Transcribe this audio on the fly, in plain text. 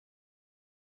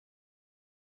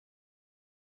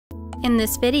In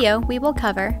this video, we will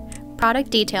cover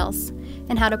product details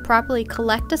and how to properly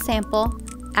collect a sample,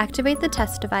 activate the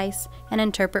test device, and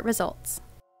interpret results.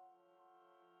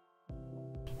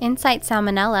 Insight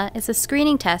Salmonella is a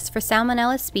screening test for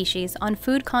Salmonella species on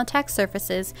food contact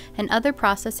surfaces and other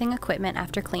processing equipment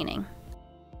after cleaning.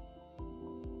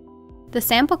 The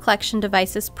sample collection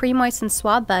device's pre-moistened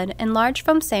swab bed and large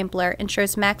foam sampler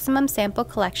ensures maximum sample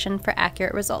collection for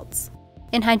accurate results.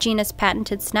 Hygienist's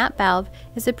patented snap valve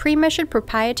is a pre-measured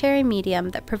proprietary medium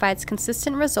that provides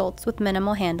consistent results with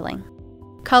minimal handling.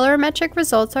 Colorimetric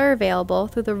results are available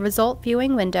through the result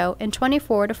viewing window in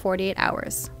 24 to 48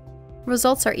 hours.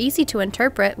 Results are easy to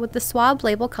interpret with the swab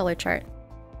label color chart.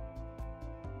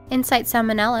 Insight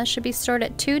Salmonella should be stored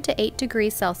at 2 to 8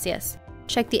 degrees Celsius.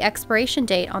 Check the expiration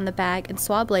date on the bag and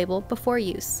swab label before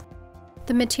use.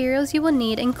 The materials you will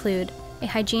need include a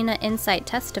Hygiena Insight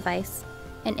test device,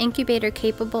 an incubator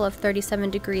capable of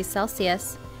 37 degrees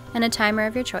Celsius, and a timer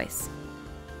of your choice.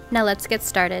 Now let's get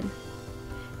started.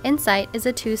 Insight is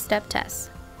a two-step test.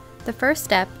 The first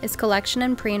step is collection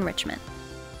and pre-enrichment.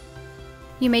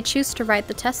 You may choose to write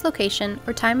the test location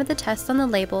or time of the test on the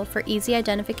label for easy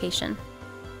identification.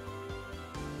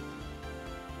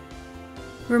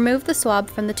 Remove the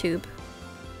swab from the tube.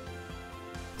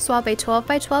 Swab a 12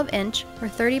 by 12 inch or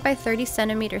 30 by 30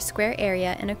 centimeter square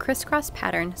area in a crisscross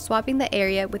pattern, swabbing the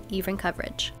area with even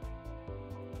coverage.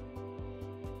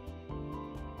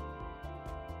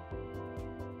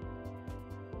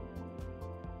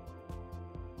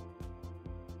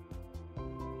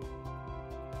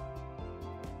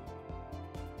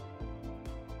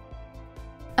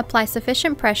 Apply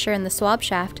sufficient pressure in the swab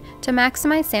shaft to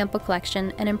maximize sample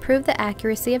collection and improve the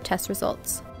accuracy of test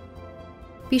results.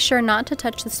 Be sure not to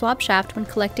touch the swab shaft when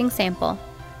collecting sample.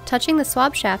 Touching the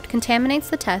swab shaft contaminates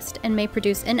the test and may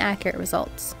produce inaccurate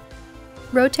results.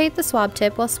 Rotate the swab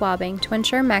tip while swabbing to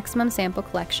ensure maximum sample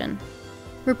collection.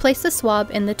 Replace the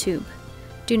swab in the tube.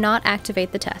 Do not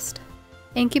activate the test.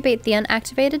 Incubate the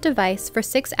unactivated device for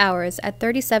 6 hours at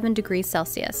 37 degrees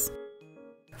Celsius.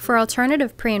 For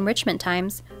alternative pre-enrichment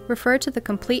times, refer to the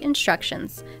complete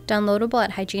instructions, downloadable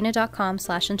at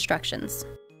hygiena.com/instructions.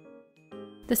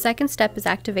 The second step is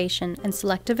activation and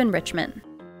selective enrichment.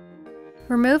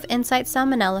 Remove Insight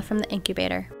Salmonella from the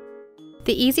incubator.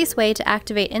 The easiest way to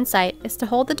activate Insight is to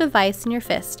hold the device in your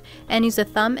fist and use a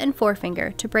thumb and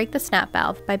forefinger to break the snap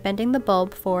valve by bending the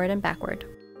bulb forward and backward.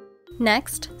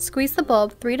 Next, squeeze the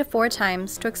bulb 3 to 4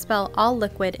 times to expel all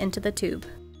liquid into the tube.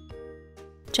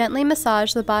 Gently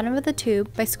massage the bottom of the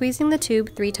tube by squeezing the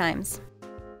tube 3 times.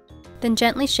 Then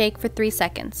gently shake for 3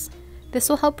 seconds. This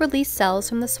will help release cells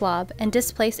from the swab and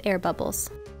displace air bubbles.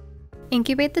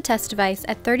 Incubate the test device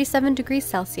at 37 degrees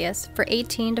Celsius for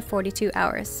 18 to 42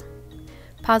 hours.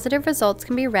 Positive results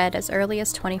can be read as early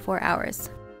as 24 hours.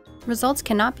 Results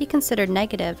cannot be considered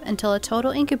negative until a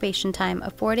total incubation time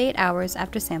of 48 hours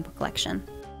after sample collection.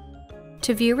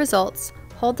 To view results,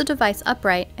 hold the device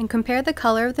upright and compare the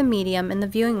color of the medium in the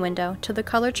viewing window to the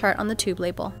color chart on the tube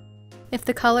label. If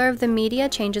the color of the media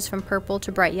changes from purple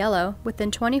to bright yellow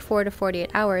within 24 to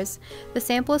 48 hours, the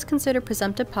sample is considered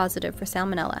presumptive positive for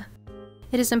Salmonella.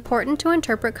 It is important to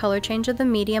interpret color change of the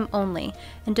medium only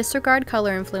and disregard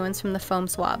color influence from the foam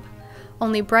swab.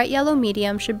 Only bright yellow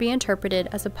medium should be interpreted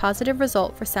as a positive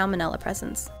result for Salmonella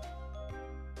presence.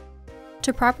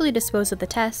 To properly dispose of the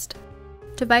test,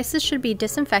 devices should be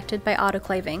disinfected by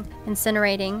autoclaving,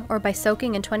 incinerating, or by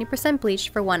soaking in 20% bleach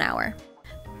for 1 hour.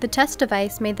 The test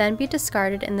device may then be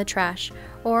discarded in the trash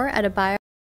or at a bio